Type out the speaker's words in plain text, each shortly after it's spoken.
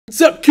What's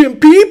up, Chem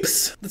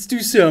peeps? Let's do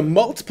some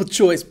multiple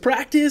choice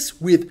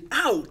practice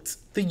without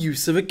the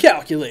use of a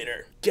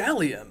calculator.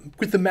 Gallium,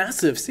 with a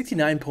mass of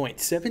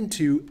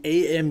 69.72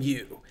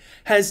 AMU,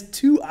 has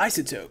two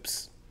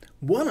isotopes.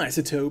 One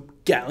isotope,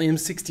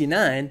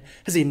 gallium-69,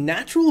 has a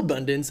natural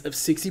abundance of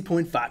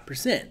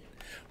 60.5%.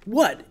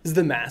 What is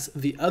the mass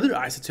of the other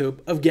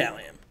isotope of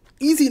gallium?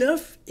 Easy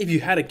enough. If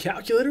you had a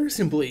calculator,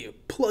 simply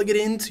plug it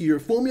into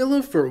your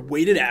formula for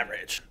weighted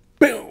average.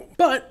 Boom!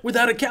 But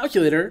without a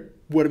calculator,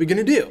 what are we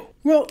going to do?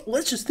 Well,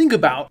 let's just think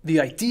about the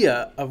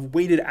idea of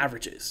weighted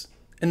averages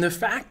and the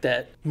fact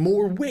that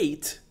more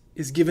weight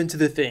is given to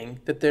the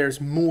thing that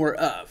there's more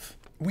of.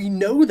 We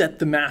know that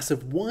the mass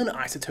of one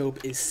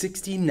isotope is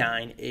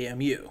 69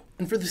 AMU.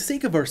 And for the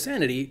sake of our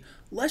sanity,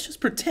 let's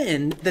just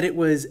pretend that it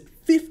was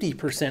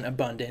 50%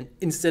 abundant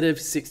instead of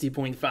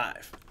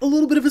 60.5. A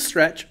little bit of a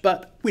stretch,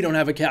 but we don't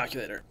have a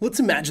calculator. Let's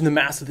imagine the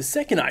mass of the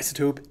second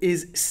isotope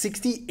is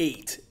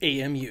 68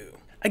 AMU.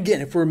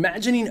 Again, if we're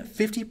imagining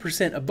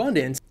 50%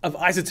 abundance of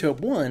isotope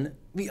 1,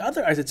 the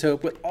other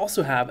isotope would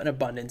also have an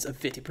abundance of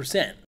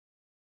 50%.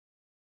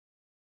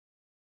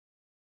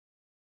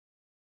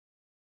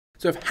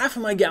 So if half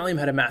of my gallium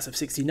had a mass of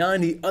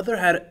 69, the other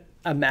had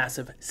a mass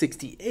of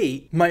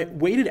 68, my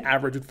weighted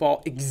average would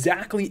fall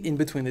exactly in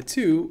between the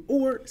two,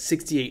 or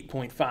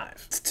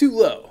 68.5. It's too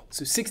low,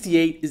 so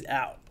 68 is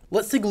out.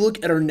 Let's take a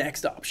look at our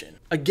next option.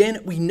 Again,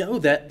 we know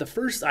that the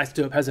first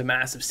isotope has a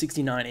mass of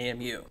 69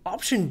 AMU.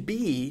 Option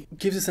B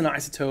gives us an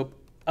isotope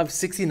of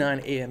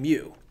 69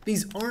 AMU.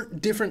 These aren't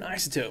different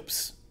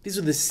isotopes. These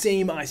are the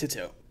same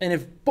isotope. And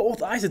if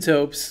both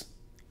isotopes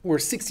were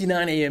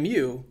 69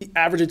 AMU, the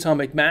average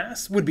atomic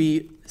mass would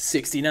be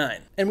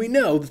 69. And we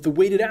know that the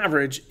weighted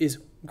average is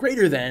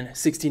greater than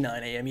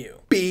 69 AMU.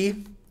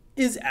 B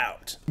is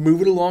out.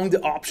 Moving along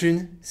to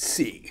option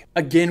C.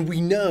 Again,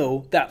 we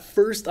know that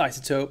first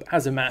isotope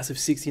has a mass of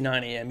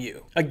 69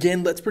 AMU.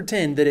 Again, let's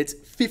pretend that it's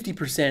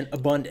 50%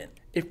 abundant.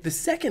 If the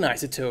second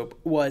isotope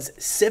was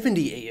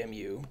 70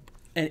 AMU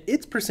and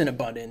its percent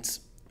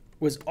abundance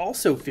was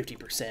also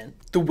 50%,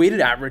 the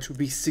weighted average would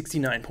be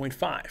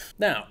 69.5.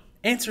 Now,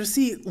 answer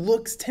C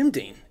looks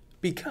tempting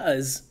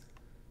because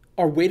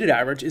our weighted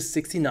average is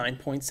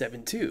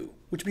 69.72,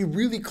 which would be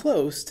really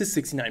close to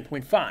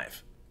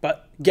 69.5.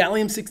 But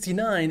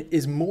gallium-69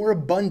 is more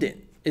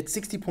abundant. It's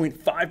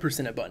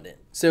 60.5% abundant.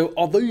 So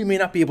although you may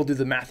not be able to do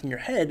the math in your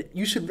head,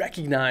 you should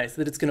recognize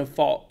that it's going to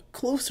fall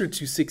closer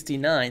to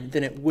 69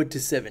 than it would to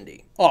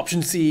 70.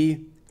 Option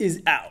C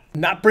is out.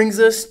 And that brings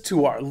us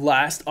to our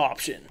last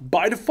option.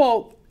 By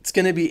default, it's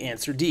going to be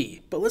answer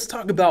D. But let's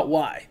talk about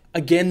why.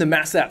 Again, the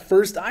mass of that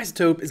first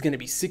isotope is going to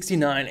be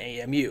 69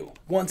 AMU.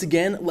 Once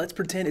again, let's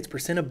pretend its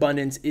percent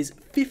abundance is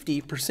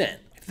 50%.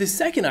 If the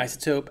second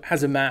isotope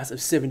has a mass of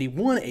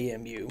 71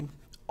 AMU,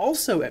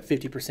 also at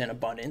 50%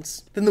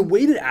 abundance, then the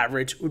weighted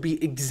average would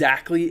be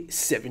exactly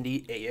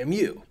 70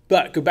 AMU.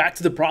 But go back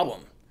to the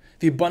problem.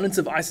 The abundance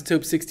of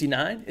isotope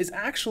 69 is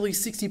actually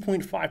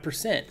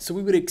 60.5%, so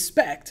we would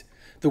expect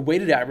the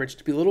weighted average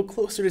to be a little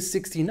closer to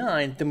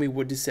 69 than we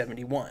would to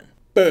 71.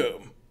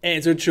 Boom.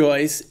 Answer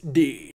choice D.